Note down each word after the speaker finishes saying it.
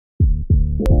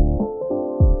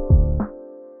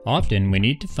Often we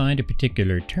need to find a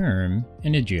particular term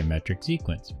in a geometric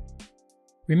sequence.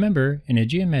 Remember, in a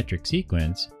geometric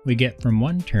sequence, we get from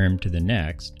one term to the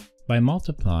next by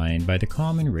multiplying by the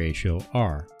common ratio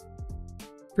r.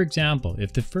 For example,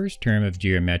 if the first term of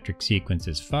geometric sequence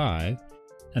is 5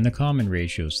 and the common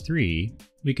ratio is 3,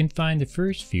 we can find the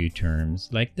first few terms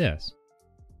like this.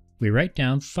 We write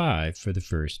down 5 for the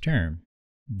first term.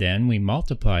 Then we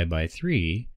multiply by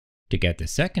 3 to get the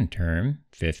second term,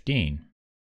 15.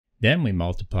 Then we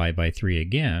multiply by 3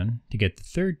 again to get the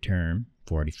third term,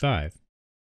 45.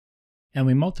 And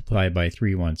we multiply by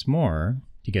 3 once more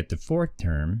to get the fourth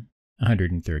term,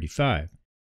 135.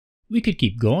 We could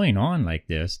keep going on like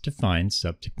this to find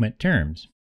subsequent terms.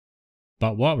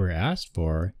 But what we're asked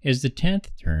for is the 10th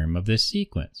term of this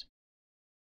sequence.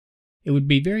 It would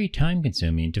be very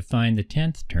time-consuming to find the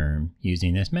 10th term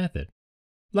using this method.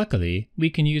 Luckily, we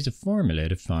can use a formula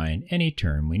to find any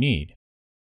term we need.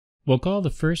 We'll call the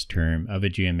first term of a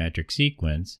geometric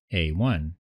sequence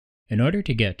a1. In order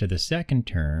to get to the second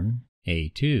term,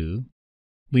 a2,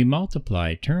 we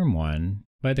multiply term 1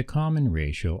 by the common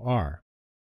ratio r.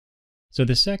 So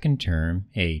the second term,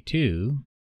 a2,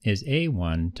 is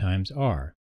a1 times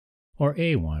r, or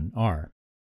a1r.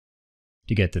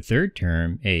 To get the third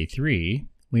term, a3,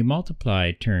 we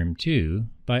multiply term 2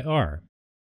 by r.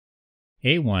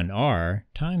 a1r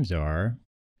times r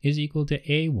is equal to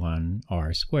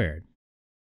a1r squared.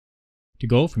 To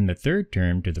go from the third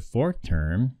term to the fourth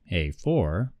term,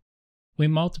 a4, we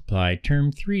multiply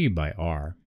term 3 by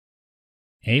r.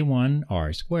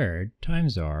 a1r squared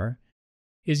times r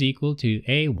is equal to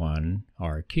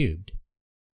a1r cubed.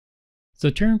 So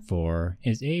term 4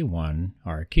 is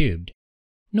a1r cubed.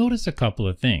 Notice a couple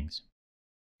of things.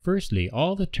 Firstly,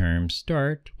 all the terms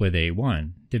start with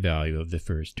a1, the value of the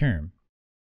first term.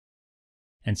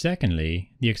 And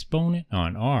secondly, the exponent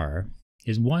on r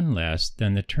is 1 less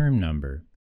than the term number,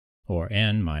 or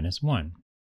n minus 1.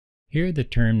 Here the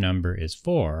term number is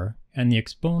 4, and the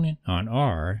exponent on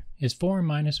r is 4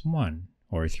 minus 1,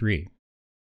 or 3.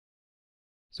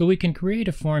 So we can create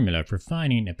a formula for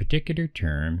finding a particular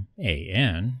term,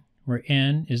 an, where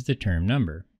n is the term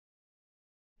number.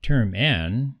 Term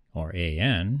n, or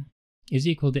an, is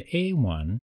equal to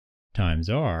a1 times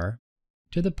r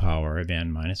to the power of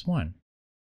n minus 1.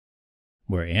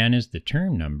 Where n is the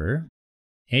term number,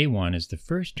 a1 is the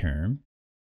first term,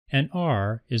 and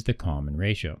r is the common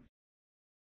ratio.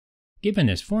 Given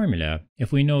this formula,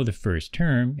 if we know the first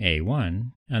term,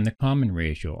 a1, and the common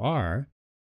ratio r,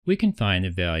 we can find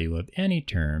the value of any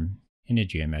term in a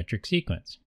geometric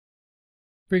sequence.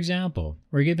 For example,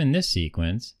 we're given this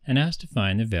sequence and asked to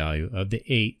find the value of the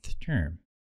 8th term.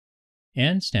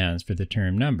 N stands for the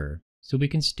term number, so we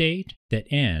can state that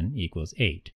n equals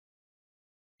 8.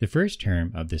 The first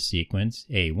term of the sequence,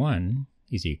 a1,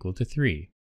 is equal to 3.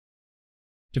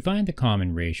 To find the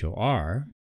common ratio r,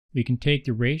 we can take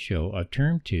the ratio of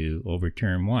term 2 over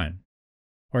term 1,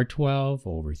 or 12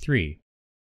 over 3,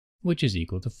 which is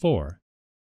equal to 4.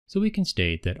 So we can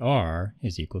state that r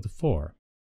is equal to 4.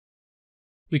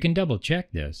 We can double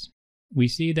check this. We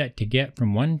see that to get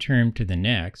from one term to the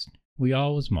next, we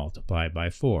always multiply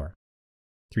by 4.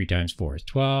 3 times 4 is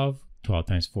 12, 12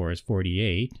 times 4 is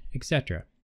 48, etc.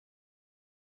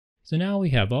 So now we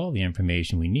have all the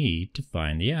information we need to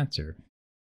find the answer.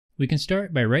 We can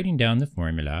start by writing down the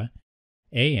formula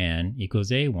an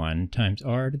equals a1 times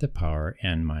r to the power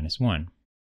n minus 1.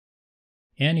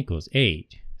 N equals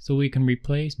 8, so we can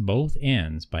replace both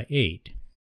n's by 8,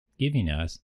 giving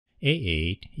us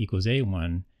a8 equals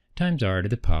a1 times r to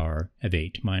the power of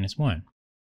 8 minus 1.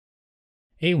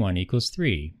 a1 equals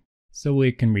 3, so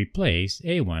we can replace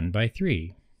a1 by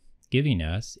 3, giving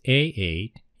us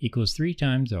a8 equals 3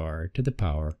 times r to the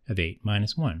power of 8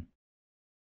 minus 1.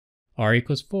 R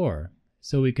equals 4,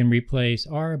 so we can replace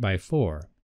r by 4,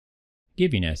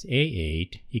 giving us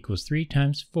a8 equals 3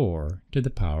 times 4 to the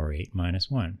power 8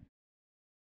 minus 1.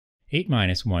 8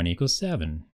 minus 1 equals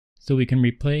 7, so we can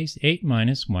replace 8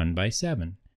 minus 1 by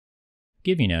 7,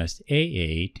 giving us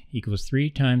a8 equals 3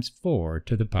 times 4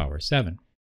 to the power 7.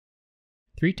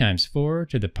 3 times 4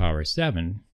 to the power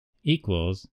 7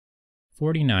 equals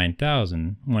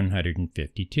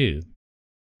 49,152.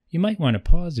 You might want to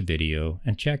pause the video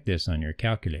and check this on your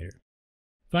calculator.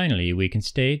 Finally, we can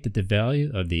state that the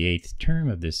value of the 8th term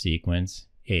of this sequence,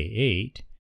 a8,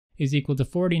 is equal to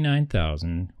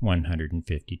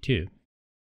 49,152.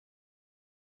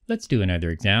 Let's do another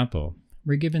example.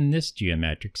 We're given this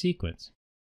geometric sequence,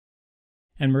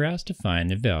 and we're asked to find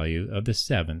the value of the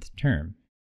 7th term.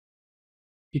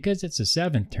 Because it's a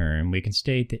 7th term, we can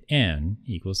state that n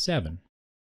equals 7.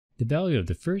 The value of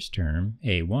the first term,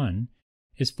 a1,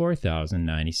 is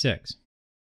 4096.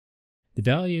 The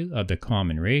value of the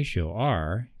common ratio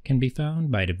r can be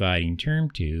found by dividing term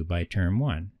 2 by term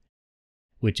 1,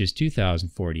 which is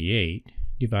 2048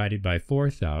 divided by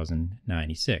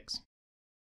 4096.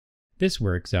 This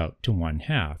works out to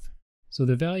 1/2, so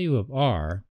the value of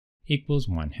r equals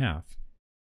 1/2.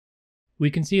 We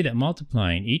can see that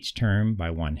multiplying each term by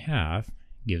 1/2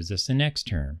 gives us the next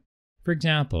term. For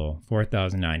example,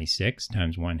 4096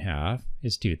 times 1/2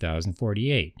 is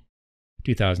 2048.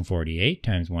 2048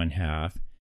 times 1/2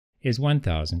 is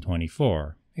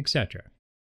 1024, etc.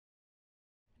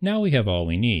 Now we have all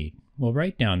we need. We'll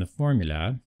write down the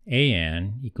formula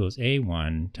an equals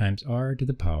a1 times r to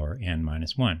the power n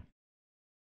minus 1.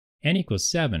 N equals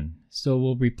 7, so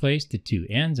we'll replace the two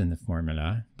n's in the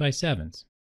formula by 7's.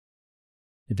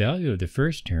 The value of the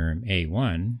first term,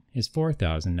 a1, is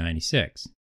 4096.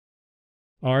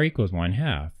 R equals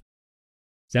 1/2.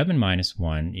 7 minus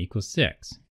 1 equals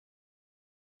 6.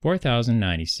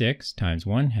 4096 times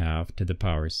 1/2 to the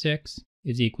power 6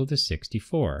 is equal to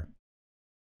 64.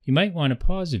 You might want to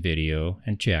pause the video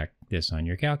and check this on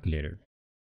your calculator.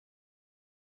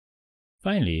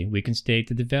 Finally, we can state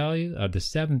that the value of the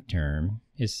seventh term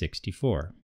is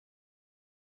 64.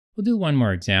 We'll do one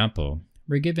more example.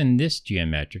 We're given this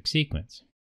geometric sequence,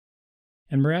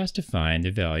 and we're asked to find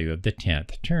the value of the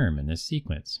 10th term in this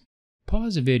sequence.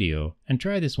 Pause the video and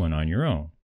try this one on your own.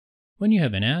 When you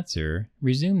have an answer,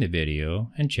 resume the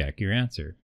video and check your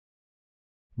answer.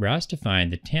 We're asked to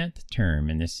find the 10th term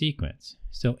in this sequence,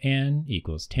 so n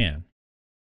equals 10.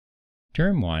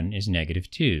 Term 1 is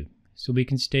 -2, so we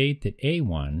can state that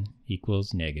a1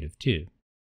 equals -2.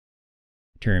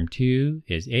 Term 2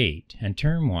 is 8, and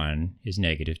term 1 is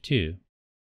 -2.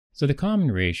 So the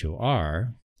common ratio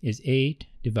r is 8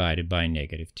 divided by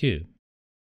 -2,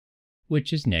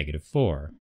 which is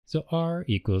 -4. So r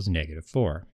equals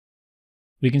 -4.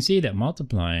 We can see that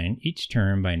multiplying each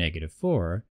term by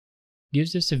 -4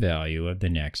 gives us a value of the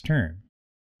next term.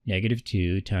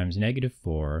 -2 times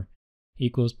 -4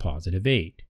 equals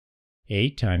 +8.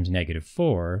 8 times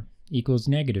 -4 equals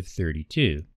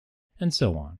 -32, and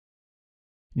so on.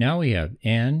 Now we have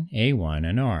n, a1,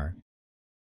 and r.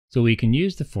 So we can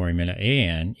use the formula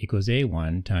an equals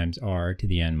a1 times r to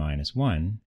the n minus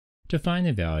 1 to find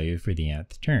the value for the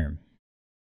nth term.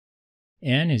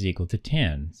 N is equal to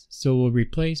 10, so we'll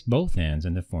replace both n's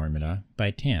in the formula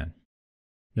by 10.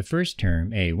 The first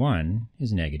term, a1,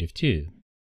 is -2.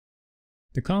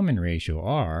 The common ratio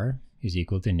r is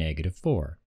equal to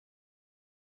 -4.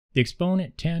 The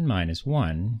exponent 10 minus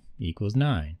 1 equals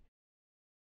 9.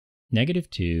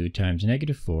 -2 times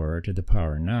 -4 to the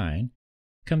power 9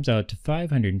 comes out to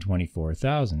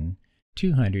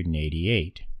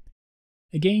 524,288.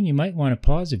 Again, you might want to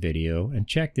pause the video and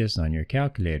check this on your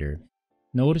calculator.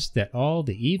 Notice that all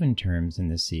the even terms in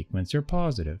this sequence are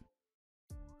positive.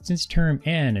 Since term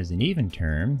n is an even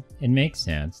term, it makes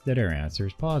sense that our answer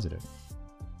is positive.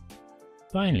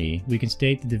 Finally, we can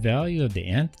state that the value of the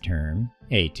nth term,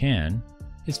 a10,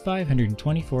 is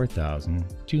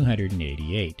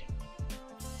 524,288.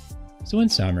 So in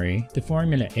summary, the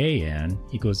formula an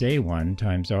equals a1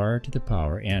 times r to the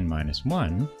power n minus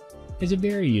 1 is a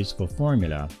very useful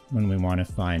formula when we want to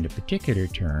find a particular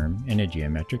term in a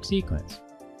geometric sequence.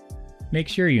 Make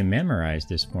sure you memorize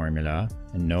this formula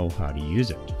and know how to use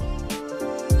it.